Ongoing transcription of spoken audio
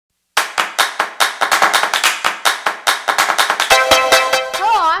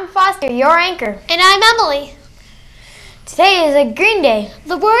Your anchor. And I'm Emily. Today is a green day.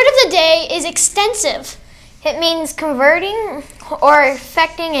 The word of the day is extensive. It means converting or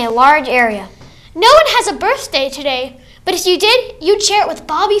affecting a large area. No one has a birthday today, but if you did, you'd share it with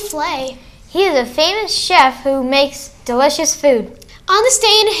Bobby Flay. He is a famous chef who makes delicious food. On this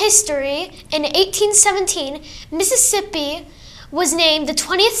day in history, in 1817, Mississippi was named the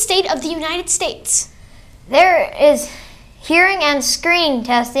 20th state of the United States. There is hearing and screening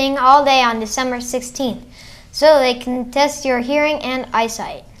testing all day on December 16th, so they can test your hearing and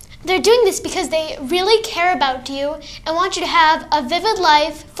eyesight. They're doing this because they really care about you and want you to have a vivid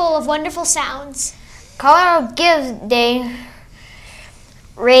life full of wonderful sounds. Colorado Gives Day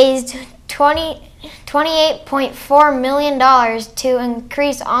raised $28.4 million to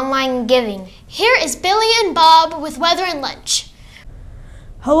increase online giving. Here is Billy and Bob with weather and lunch.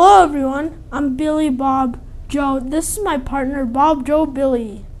 Hello everyone, I'm Billy Bob Joe. This is my partner Bob Joe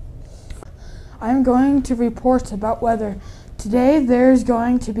Billy. I'm going to report about weather. Today there's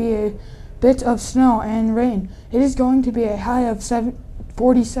going to be a bit of snow and rain. It is going to be a high of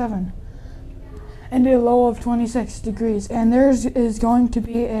 47 and a low of 26 degrees, and there is going to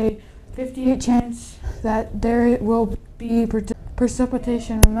be a 58 chance that there will be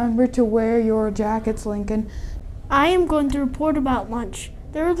precipitation. Remember to wear your jackets, Lincoln. I am going to report about lunch.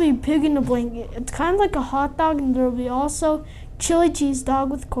 There will be pig in a blanket. It's kind of like a hot dog, and there will be also chili cheese dog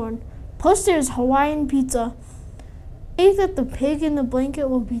with corn. Plus there's Hawaiian pizza. I think that the pig in the blanket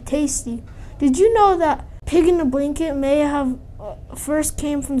will be tasty. Did you know that pig in a blanket may have first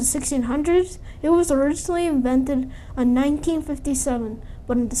came from the 1600s? It was originally invented in 1957,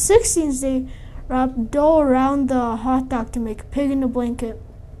 but in the 60s they wrapped dough around the hot dog to make a pig in a blanket.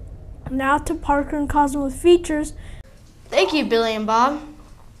 Now to Parker and Cosmo with features. Thank you, Billy and Bob.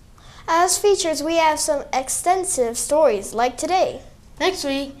 As features, we have some extensive stories like today. Next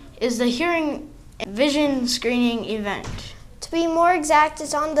week is the hearing and vision screening event. To be more exact,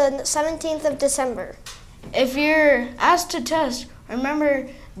 it's on the 17th of December. If you're asked to test, remember,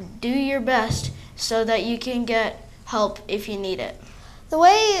 do your best so that you can get help if you need it. The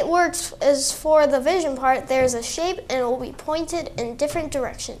way it works is for the vision part, there's a shape and it will be pointed in different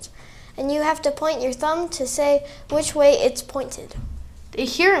directions. And you have to point your thumb to say which way it's pointed. The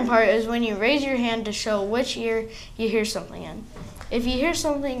hearing part is when you raise your hand to show which ear you hear something in. If you hear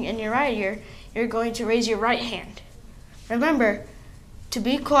something in your right ear, you're going to raise your right hand. Remember to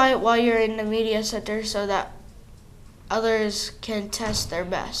be quiet while you're in the media center so that others can test their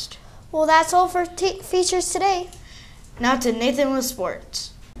best. Well, that's all for features today. Now to Nathan with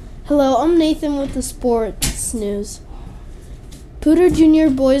sports. Hello, I'm Nathan with the sports news. Pooter Junior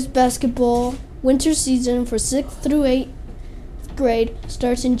boys basketball winter season for 6th through 8th grade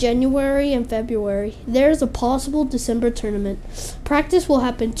starts in January and February. There is a possible December tournament. Practice will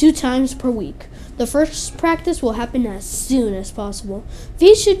happen 2 times per week. The first practice will happen as soon as possible.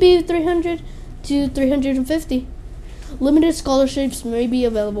 Fees should be $300 to $350. Limited scholarships may be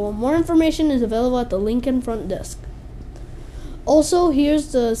available. More information is available at the Lincoln front desk. Also,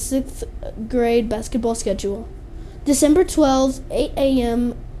 here's the 6th grade basketball schedule. December 12th, 8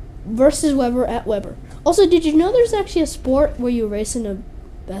 a.m. versus Weber at Weber. Also, did you know there's actually a sport where you race in a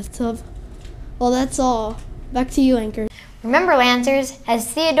bathtub? Well, that's all. Back to you, Anchor. Remember, Lancers,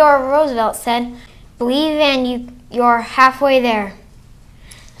 as Theodore Roosevelt said, believe and you're halfway there.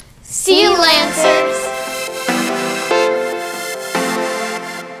 See you, Lancers!